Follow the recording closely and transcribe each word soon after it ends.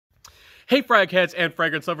Hey frag heads and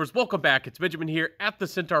fragrance lovers, welcome back. It's Benjamin here at the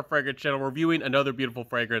Centaur Fragrance channel reviewing another beautiful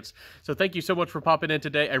fragrance. So thank you so much for popping in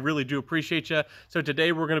today. I really do appreciate you. So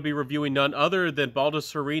today we're going to be reviewing none other than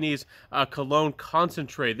Baldessarini's Cologne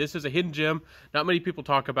Concentree. This is a hidden gem. Not many people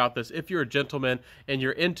talk about this. If you're a gentleman and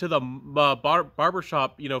you're into the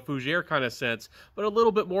barbershop, fougere kind of sense, but a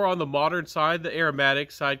little bit more on the modern side, the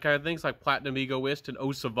aromatic side kind of things like Platinum Egoist and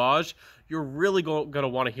Eau Sauvage, you're really going to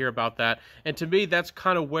want to hear about that. And to me, that's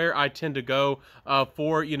kind of where I tend to go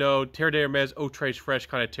for, Terre d'Hermès, Eau Très Fresh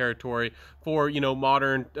kind of territory, for,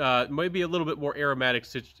 modern, maybe a little bit more aromatic,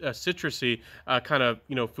 citrusy kind of,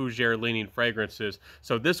 fougere-leaning fragrances.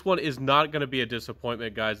 So this one is not going to be a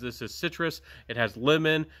disappointment, guys. This is citrus. It has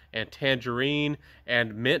lemon and tangerine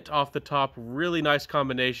and mint off the top. Really nice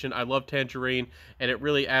combination. I love tangerine, and it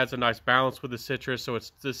really adds a nice balance with the citrus. So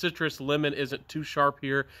it's the citrus lemon isn't too sharp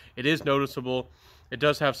here. It is noticeable. It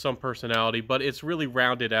does have some personality, but it's really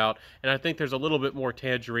rounded out, and I think there's a little bit more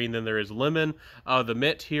tangerine than there is lemon. The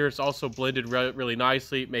mint here is also blended really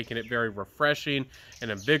nicely, making it very refreshing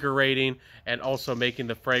and invigorating, and also making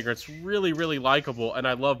the fragrance really, really likable. And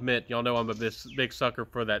I love mint. Y'all know I'm a big sucker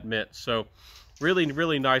for that mint. So really,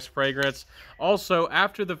 really nice fragrance. Also,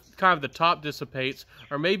 after the kind of the top dissipates,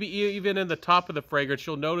 or maybe even in the top of the fragrance,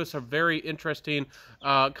 you'll notice a very interesting,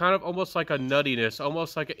 kind of almost like a nuttiness,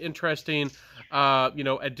 almost like an interesting,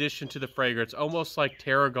 addition to the fragrance, almost like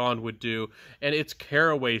tarragon would do, and it's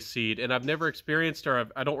caraway seed. And I've never experienced, or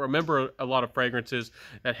I don't remember a lot of fragrances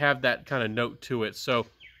that have that kind of note to it. So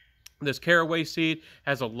this caraway seed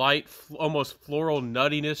has a light, almost floral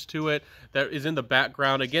nuttiness to it that is in the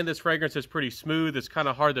background. Again, this fragrance is pretty smooth. It's kind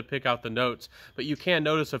of hard to pick out the notes, but you can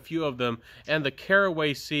notice a few of them. And the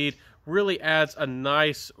caraway seed really adds a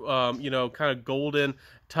nice, kind of golden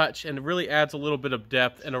touch, and really adds a little bit of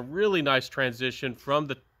depth and a really nice transition from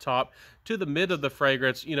the top to the mid of the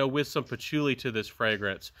fragrance, with some patchouli to this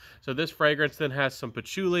fragrance. So this fragrance then has some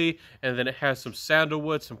patchouli, and then it has some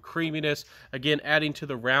sandalwood, some creaminess, again adding to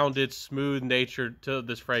the rounded, smooth nature to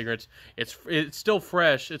this fragrance. It's still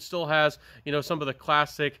fresh. It still has, some of the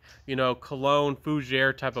classic, Cologne,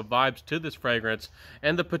 fougere type of vibes to this fragrance.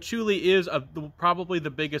 And the patchouli is probably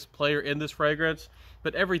the biggest player in this fragrance,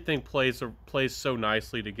 but everything plays so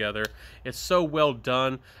nicely together. It's so well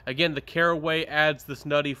done. Again, the caraway adds this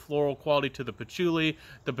nutty floral quality to the patchouli.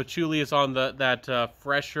 The patchouli is on that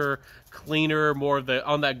fresher, cleaner, more of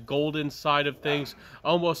on that golden side of things,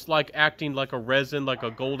 almost like acting like a resin, like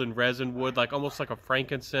a golden resin would, like almost like a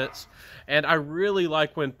frankincense. And I really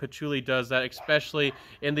like when patchouli does that, especially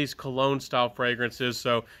in these cologne style fragrances.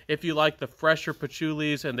 So if you like the fresher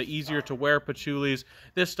patchoulis and the easier to wear patchoulis,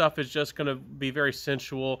 this stuff is just going to be very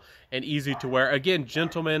sensual and easy to wear. Again,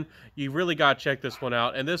 gentlemen, you really got to check this one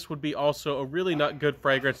out. And this would be also a really not good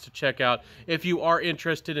fragrance to check out if you are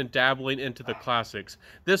interested in dabbling into the classics.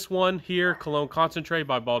 This one here, Cologne Concentree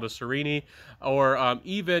by Baldessarini, or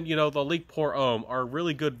even, the Ligue pour Homme, are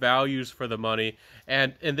really good values for the money.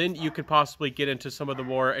 And then you could possibly get into some of the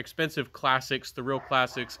more expensive classics, the real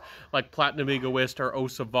classics, like Platinum Egoist or Eau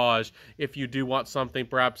Sauvage, if you do want something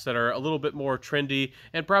perhaps that are a little bit more trendy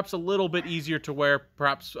and perhaps a little bit easier to wear,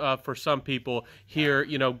 perhaps for some people here,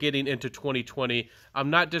 getting into 2020. I'm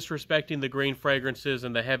not disrespecting the green fragrances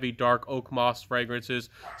and the heavy dark oak moss fragrances.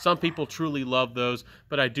 Some people truly love those,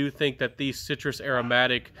 but I do think that these citrus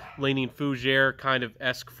aromatic leaning fougere kind of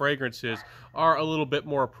esque fragrances are a little bit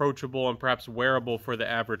more approachable and perhaps wearable for the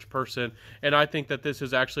average person. And I think that this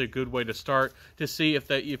is actually a good way to start to see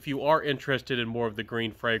if you are interested in more of the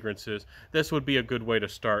green fragrances. This would be a good way to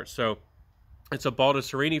start. So it's a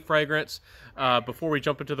Baldessarini fragrance. Before we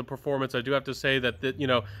jump into the performance, I do have to say that,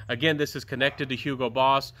 again, this is connected to Hugo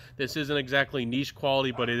Boss. This isn't exactly niche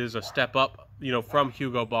quality, but it is a step up, from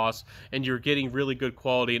Hugo Boss, and you're getting really good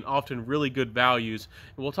quality and often really good values.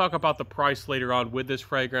 And we'll talk about the price later on with this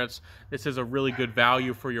fragrance. This is a really good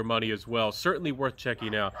value for your money as well. Certainly worth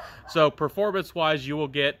checking out. So performance-wise, you will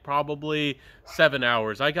get probably 7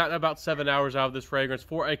 hours. I got about 7 hours out of this fragrance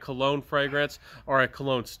for a cologne fragrance or a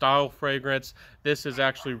cologne style fragrance. This is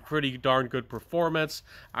actually pretty darn good performance.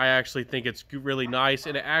 I actually think it's really nice,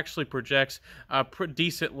 and it actually projects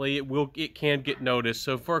decently. It can get noticed.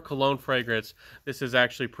 So for a cologne fragrance, this is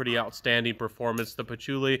actually pretty outstanding performance. The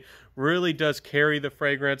patchouli really does carry the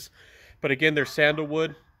fragrance, but again, there's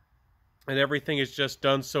sandalwood, and everything is just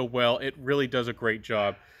done so well. It really does a great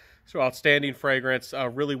job. So outstanding fragrance,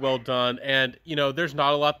 really well done. And, you know, there's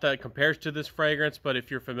not a lot that compares to this fragrance, but if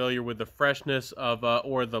you're familiar with the freshness of,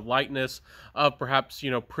 or the lightness of perhaps, you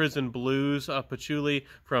know, Prison Blues Patchouli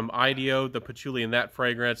from Ideo, the patchouli in that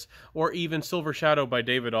fragrance, or even Silver Shadow by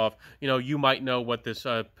Davidoff, you know, you might know what this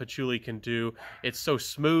patchouli can do. It's so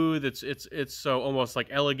smooth, it's so almost like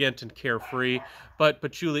elegant and carefree, but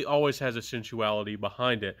patchouli always has a sensuality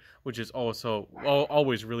behind it, which is also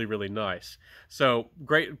always really, really nice. So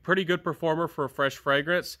great, pretty good performer for a fresh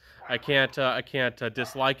fragrance. I can't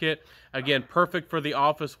dislike it. Again, perfect for the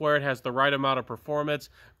office wear. It has the right amount of performance.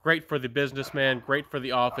 Great for the businessman, great for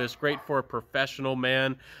the office, great for a professional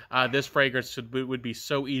man. This fragrance would be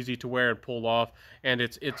so easy to wear and pull off, and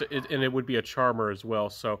it would be a charmer as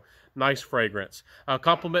well. So nice fragrance.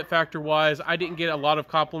 Compliment factor wise, I didn't get a lot of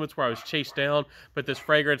compliments where I was chased down, but this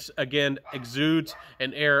fragrance again exudes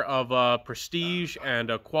an air of prestige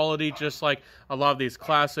and quality, just like a lot of these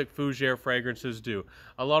classic Fougere fragrances do.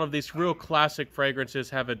 A lot of these real classic fragrances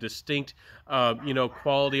have a distinct you know,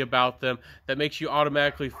 quality about them that makes you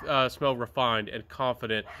automatically smell refined and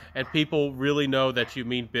confident, and people really know that you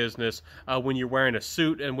mean business when you're wearing a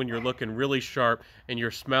suit and when you're looking really sharp and you're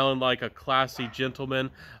smelling like a classy gentleman.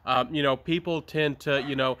 You know, people tend to,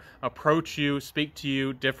 you know, approach you, speak to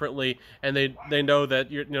you differently, and they know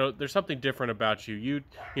that you know, there's something different about you. You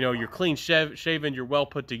know, you're clean shaven, you're well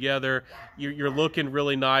put together, you're looking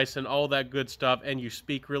really nice and all that good stuff, and you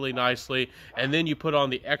speak really nicely, and then you put on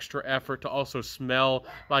the extra effort to also smell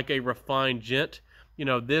like a refined gent. You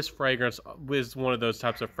know, this fragrance is one of those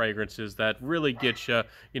types of fragrances that really gets you,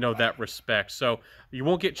 you know, that respect. So you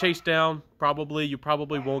won't get chased down, probably. You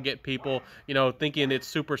probably won't get people, you know, thinking it's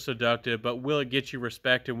super seductive, but will it get you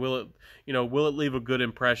respect, and will it, you know, will it leave a good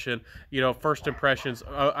impression? You know, first impressions,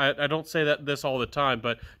 I don't say that this all the time,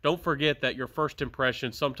 but don't forget that your first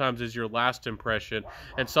impression sometimes is your last impression,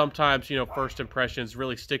 and sometimes, you know, first impressions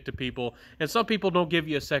really stick to people, and some people don't give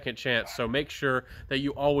you a second chance. So make sure that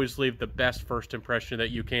you always leave the best first impression that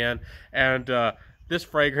you can, and this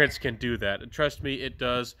fragrance can do that. And trust me, it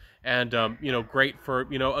does. And you know, great for,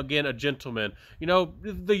 you know, again, a gentleman. You know,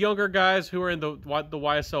 the younger guys who are in the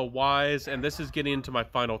YSL Ys, and this is getting into my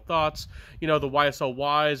final thoughts. You know, the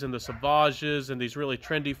YSL Ys and the Sauvages and these really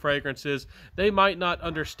trendy fragrances, they might not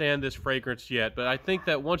understand this fragrance yet. But I think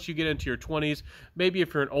that once you get into your 20s, maybe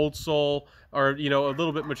if you're an old soul or, you know, a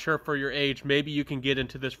little bit mature for your age, maybe you can get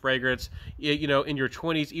into this fragrance, you know, in your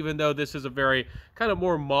 20s, even though this is a very kind of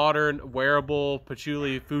more modern, wearable,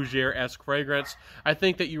 patchouli, Fougere-esque fragrance. I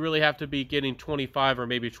think that you really have to be getting 25 or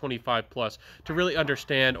maybe 25 plus to really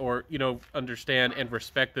understand, or, you know, understand and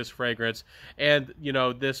respect this fragrance. And, you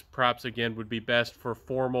know, this perhaps again would be best for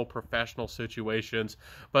formal professional situations,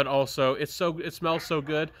 but also it smells so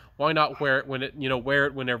good. Why not wear it when wear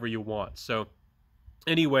it whenever you want? So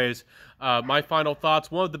anyways, my final thoughts: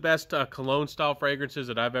 one of the best cologne style fragrances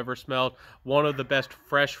that I've ever smelled, one of the best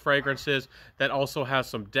fresh fragrances that also has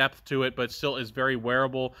some depth to it but still is very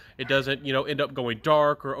wearable. It doesn't, you know, end up going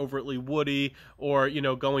dark or overtly woody, or, you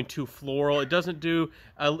know, going too floral. It doesn't do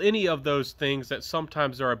any of those things that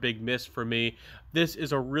sometimes are a big miss for me. This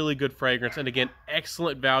is a really good fragrance, and again,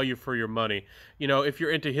 excellent value for your money. You know, if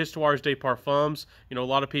you're into Histoires de Parfums, you know, a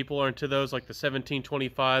lot of people are into those, like the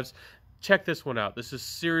 1725s. Check this one out. This is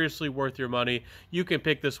seriously worth your money. You can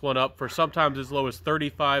pick this one up for sometimes as low as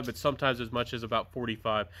 $35, but sometimes as much as about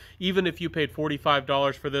 $45. Even if you paid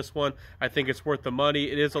 $45 for this one, I think it's worth the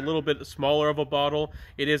money. It is a little bit smaller of a bottle.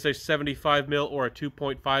 It is a 75 ml or a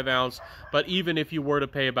 2.5 ounce, but even if you were to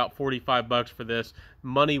pay about 45 bucks for this,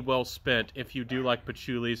 money well spent if you do like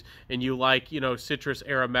patchoulis and you like, you know, citrus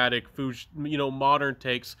aromatic, you know, modern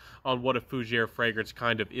takes on what a Fougere fragrance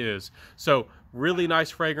kind of is. So really nice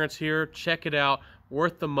fragrance here. Check it out.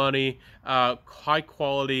 Worth the money. High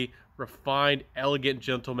quality, refined, elegant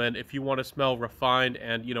gentleman. If you want to smell refined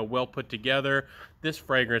and, you know, well put together, this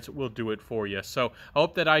fragrance will do it for you. So I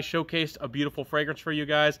hope that I showcased a beautiful fragrance for you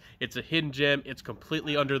guys. It's a hidden gem. It's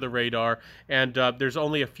completely under the radar, and there's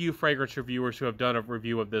only a few fragrance reviewers who have done a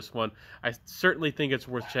review of this one. I certainly think it's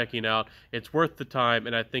worth checking out. It's worth the time,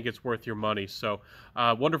 and I think it's worth your money. So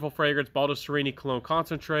wonderful fragrance, Baldessarini Cologne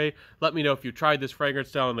Concentree. Let me know if you tried this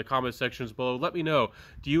fragrance down in the comment sections below. Let me know,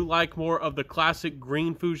 do you like more of the classic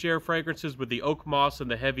green Fougere fragrances with the oak moss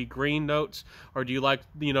and the heavy green notes, or do you like,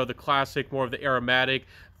 you know, the classic, more of the aromatic,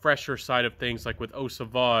 fresher side of things, like with Eau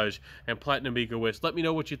Sauvage and Platinum Egoist. Let me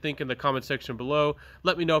know what you think in the comment section below.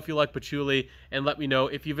 Let me know if you like patchouli, and let me know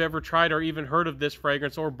if you've ever tried or even heard of this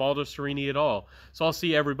fragrance or Baldessarini at all. So I'll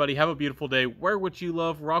see everybody. Have a beautiful day. Wear what you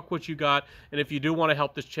love, rock what you got, and if you do want to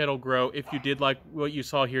help this channel grow, if you did like what you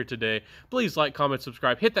saw here today, please like, comment,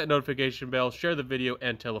 subscribe, hit that notification bell, share the video,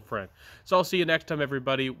 and tell a friend. So I'll see you next time,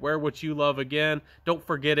 everybody. Wear what you love again. Don't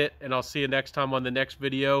forget it, and I'll see you next time on the next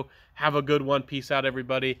video. Have a good one. Peace out,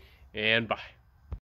 everybody, and bye.